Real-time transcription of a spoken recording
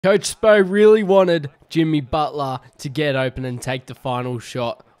Coach Spo really wanted Jimmy Butler to get open and take the final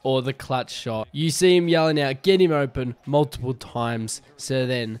shot or the clutch shot. You see him yelling out, get him open multiple times. So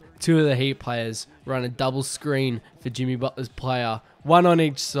then two of the Heat players run a double screen for Jimmy Butler's player. One on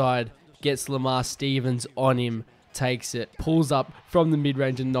each side, gets Lamar Stevens on him, takes it, pulls up from the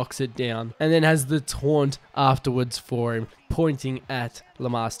mid-range and knocks it down, and then has the taunt afterwards for him, pointing at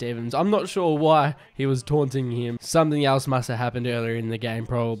Lamar Stevens. I'm not sure why he was taunting him. Something else must have happened earlier in the game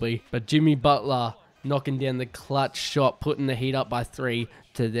probably, but Jimmy Butler knocking down the clutch shot, putting the Heat up by 3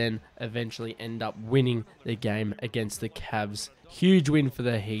 to then eventually end up winning the game against the Cavs. Huge win for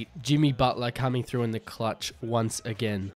the Heat. Jimmy Butler coming through in the clutch once again.